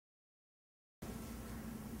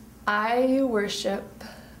I worship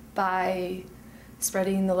by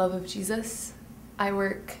spreading the love of Jesus. I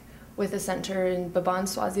work with a center in Babon,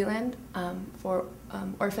 Swaziland, for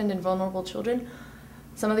orphaned and vulnerable children.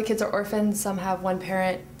 Some of the kids are orphaned, some have one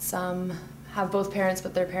parent, some have both parents,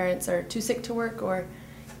 but their parents are too sick to work or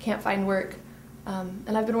can't find work.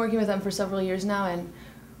 And I've been working with them for several years now, and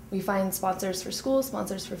we find sponsors for school,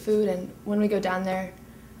 sponsors for food, and when we go down there,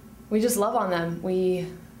 we just love on them. We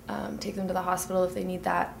take them to the hospital if they need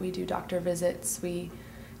that. We do doctor visits. We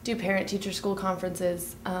do parent-teacher school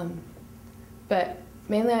conferences. But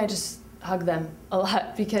mainly I just hug them a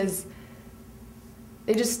lot because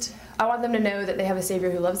I want them to know that they have a Savior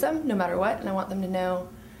who loves them no matter what, and I want them to know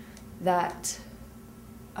that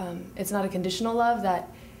it's not a conditional love, that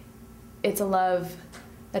it's a love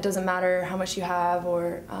that doesn't matter how much you have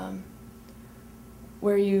or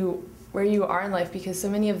where you are in life, because so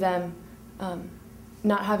many of them,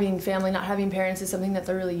 not having family, not having parents is something that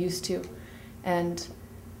they're really used to. And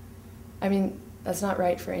I mean, that's not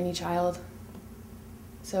right for any child.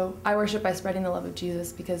 So I worship by spreading the love of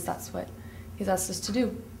Jesus because that's what He's asked us to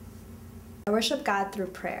do. I worship God through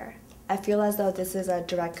prayer. I feel as though this is a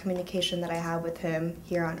direct communication that I have with Him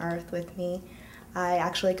here on earth with me. I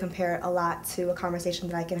actually compare it a lot to a conversation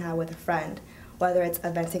that I can have with a friend, whether it's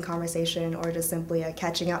a venting conversation or just simply a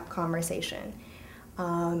catching up conversation.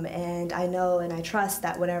 And I know and I trust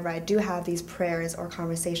that whenever I do have these prayers or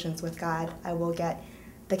conversations with God, I will get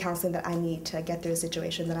the counseling that I need to get through the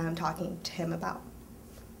situation that I'm talking to Him about.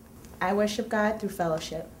 I worship God through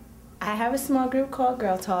fellowship. I have a small group called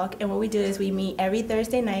Girl Talk, and what we do is we meet every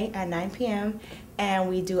Thursday night at 9 p.m. and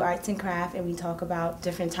we do arts and craft, and we talk about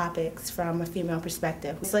different topics from a female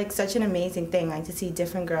perspective. It's like such an amazing thing, like to see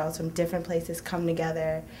different girls from different places come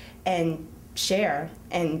together and share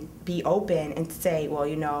and be open and say, well,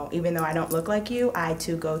 you know, even though I don't look like you, I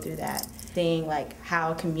too go through that. Seeing like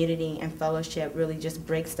how community and fellowship really just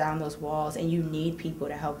breaks down those walls, and you need people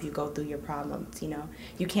to help you go through your problems, you know.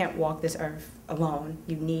 You can't walk this earth alone.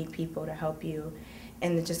 You need people to help you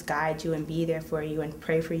and to just guide you and be there for you and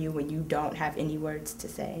pray for you when you don't have any words to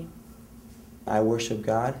say. I worship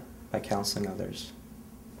God by counseling others.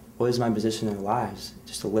 What is my position in their lives?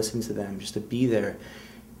 Just to listen to them, just to be there.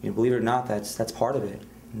 You know, believe it or not, that's part of it.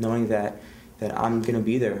 Knowing that I'm going to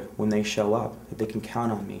be there when they show up, that they can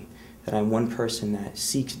count on me, that I'm one person that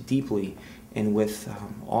seeks deeply and with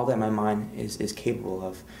all that my mind is capable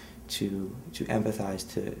of to empathize,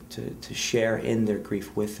 to share in their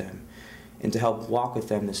grief with them, and to help walk with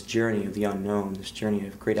them this journey of the unknown, this journey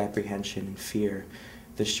of great apprehension and fear,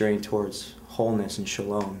 this journey towards wholeness and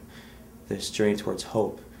shalom, this journey towards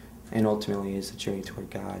hope, and ultimately is the journey toward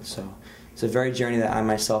God. So it's a very journey that I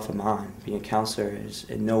myself am on. Being a counselor is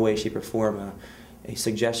in no way, shape, or form a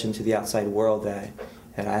suggestion to the outside world that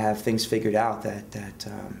I have things figured out, that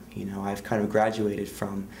you know, I've kind of graduated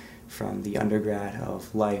from the undergrad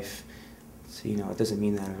of life. So, you know, it doesn't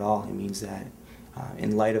mean that at all. It means that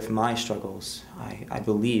in light of my struggles, I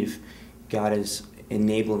believe God is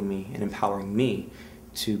enabling me and empowering me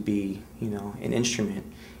to be, you know, an instrument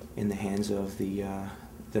in the hands of the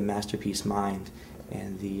masterpiece mind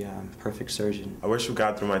and the perfect surgeon. I worship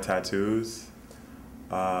God through my tattoos.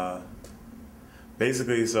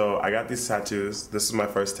 Basically, so I got these tattoos. This is my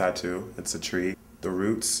first tattoo. It's a tree. The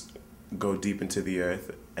roots go deep into the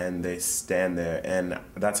earth and they stand there, and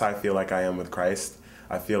that's how I feel like I am with Christ.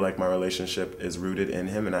 I feel like my relationship is rooted in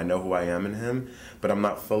Him and I know who I am in Him, but I'm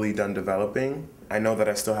not fully done developing. I know that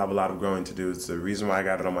I still have a lot of growing to do. So the reason why I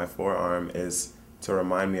got it on my forearm is to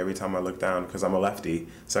remind me every time I look down, because I'm a lefty,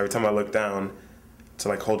 so every time I look down to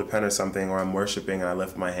like hold a pen or something, or I'm worshiping and I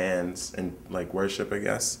lift my hands and like worship, I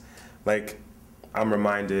guess, like I'm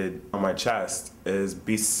reminded on my chest is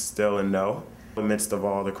be still and know. In the midst of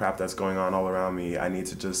all the crap that's going on all around me, I need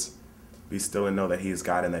to just be still and know that He is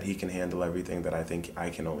God and that He can handle everything that I think I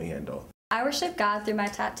can only handle. I worship God through my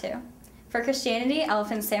tattoo. For Christianity,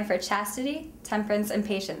 elephants stand for chastity, temperance, and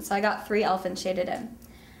patience, so I got 3 elephants shaded in.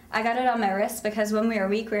 I got it on my wrist because when we were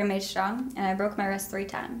weak, we were made strong, and I broke my wrist 3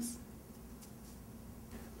 times.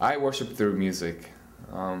 I worship through music.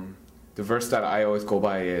 The verse that I always go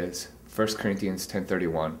by is 1 Corinthians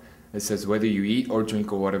 10:31. It says, whether you eat or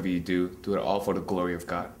drink or whatever you do it all for the glory of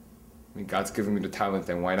God. I mean, God's given me the talent,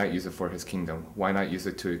 then why not use it for His kingdom? Why not use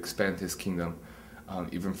it to expand His kingdom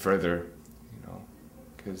even further? You know,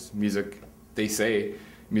 because music, they say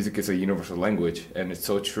music is a universal language, and it's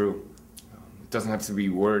so true. It doesn't have to be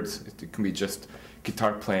words. It can be just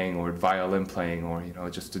guitar playing or violin playing, or you know,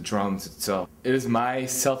 just the drums itself. It is my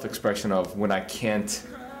self-expression of when I can't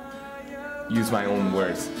use my own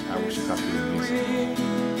words. I worship God through music.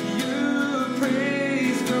 You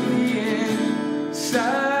praise from the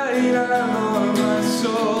inside.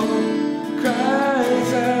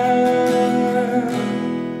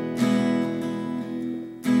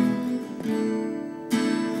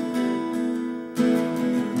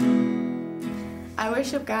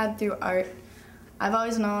 worship God through art. I've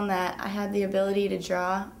always known that I had the ability to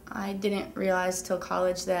draw. I didn't realize till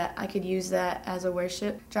college that I could use that as a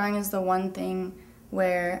worship. Drawing is the one thing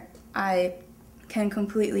where I can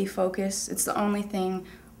completely focus. It's the only thing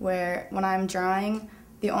where when I'm drawing,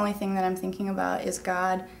 the only thing that I'm thinking about is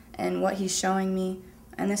God and what He's showing me.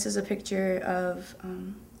 And this is a picture of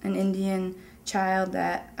an Indian child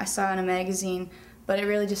that I saw in a magazine, but it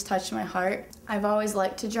really just touched my heart. I've always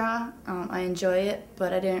liked to draw. I enjoy it,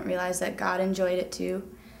 but I didn't realize that God enjoyed it too.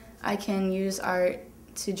 I can use art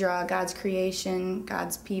to draw God's creation,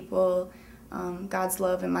 God's people, God's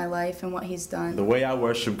love in my life and what He's done. The way I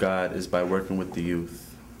worship God is by working with the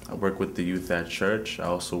youth. I work with the youth at church. I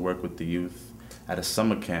also work with the youth at a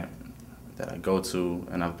summer camp that I go to,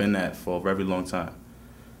 and I've been at for a very long time.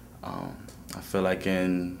 I feel like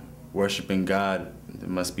in worshiping God, there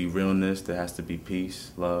must be realness, there has to be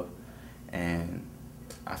peace, love, and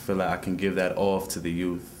I feel like I can give that off to the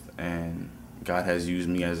youth, and God has used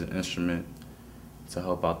me as an instrument to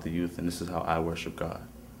help out the youth, and this is how I worship God.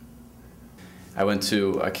 I went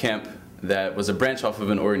to a camp that was a branch off of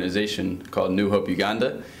an organization called New Hope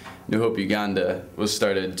Uganda. New Hope Uganda was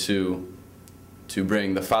started to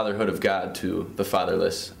bring the fatherhood of God to the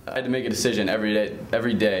fatherless. I had to make a decision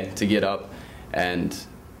every day to get up and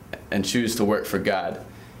choose to work for God.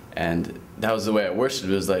 And that was the way I worshiped.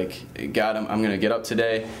 It was like, God, I'm going to get up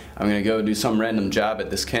today. I'm going to go do some random job at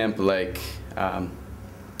this camp, like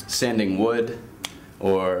sanding wood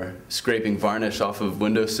or scraping varnish off of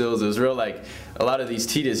windowsills. It was real, like, a lot of these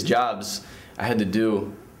tedious jobs I had to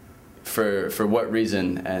do for what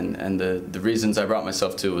reason, and the reasons I brought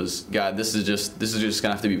myself to was, God, this is just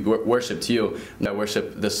gonna have to be worship to you. My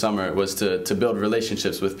worship this summer was to build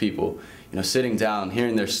relationships with people, you know, sitting down,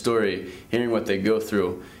 hearing their story, hearing what they go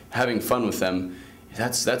through, having fun with them.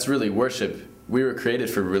 That's really worship. We were created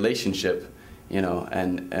for relationship, you know,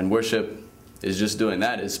 and worship is just doing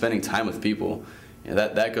that, is spending time with people. You know,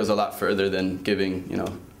 that goes a lot further than giving, you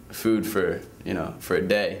know, food for a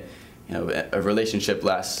day. You know, a relationship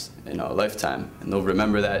lasts, you know, a lifetime, and they'll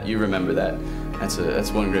remember that. You remember that.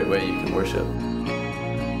 That's one great way you can worship.